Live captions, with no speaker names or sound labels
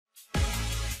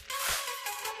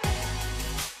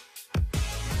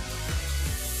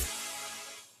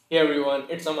Hey everyone,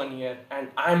 it's Aman here, and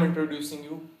I'm introducing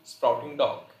you Sprouting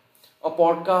Dog, a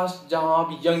podcast जहां आप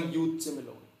young youth से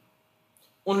मिलोगे,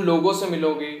 उन लोगों से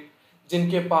मिलोगे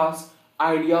जिनके पास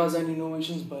आइडियाज एंड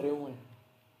इनोवेशंस भरे हुए हैं।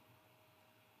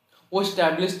 वो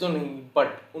स्टैब्लिश तो नहीं,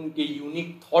 बट उनके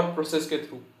यूनिक थॉट प्रोसेस के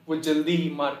थ्रू वो जल्दी ही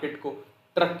मार्केट को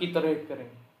ट्रक की तरह हिट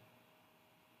करेंगे।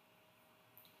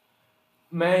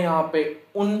 मैं यहाँ पे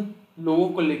उन लोगों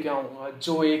को लेके आऊँगा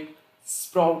जो एक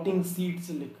स्प्राउटिंग सीड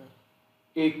से लेकर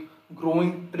एक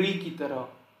ग्रोइंग ट्री की तरह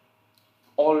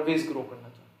ऑलवेज ग्रो करना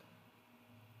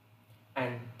चाहते हैं।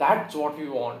 And that's what we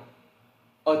want,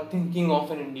 a thinking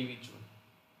of an individual.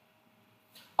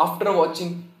 After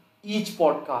watching each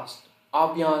podcast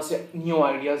आप यहाँ से न्यू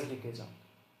आइडियाज लेके जाओगे,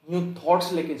 न्यू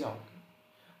थॉट्स लेके जाओगे।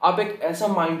 आप एक ऐसा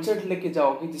माइंडसेट लेके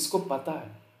जाओगे जिसको पता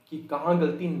है कि कहाँ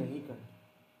गलती नहीं करनी।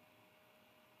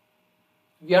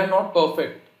 We are not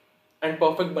perfect and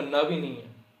perfect बनना भी नहीं है,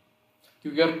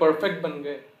 क्योंकि अगर परफेक्ट बन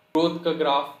गए ग्रोथ का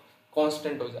ग्राफ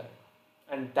कांस्टेंट हो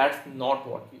जाएगा, and that's not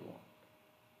what we want.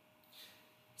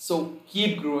 So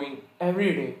keep growing every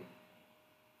day,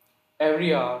 every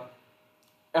hour,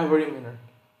 every minute.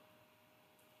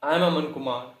 I'm Aman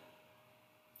Kumar.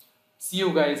 See you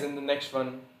guys in the next one.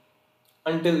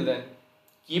 Until then,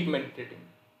 keep meditating.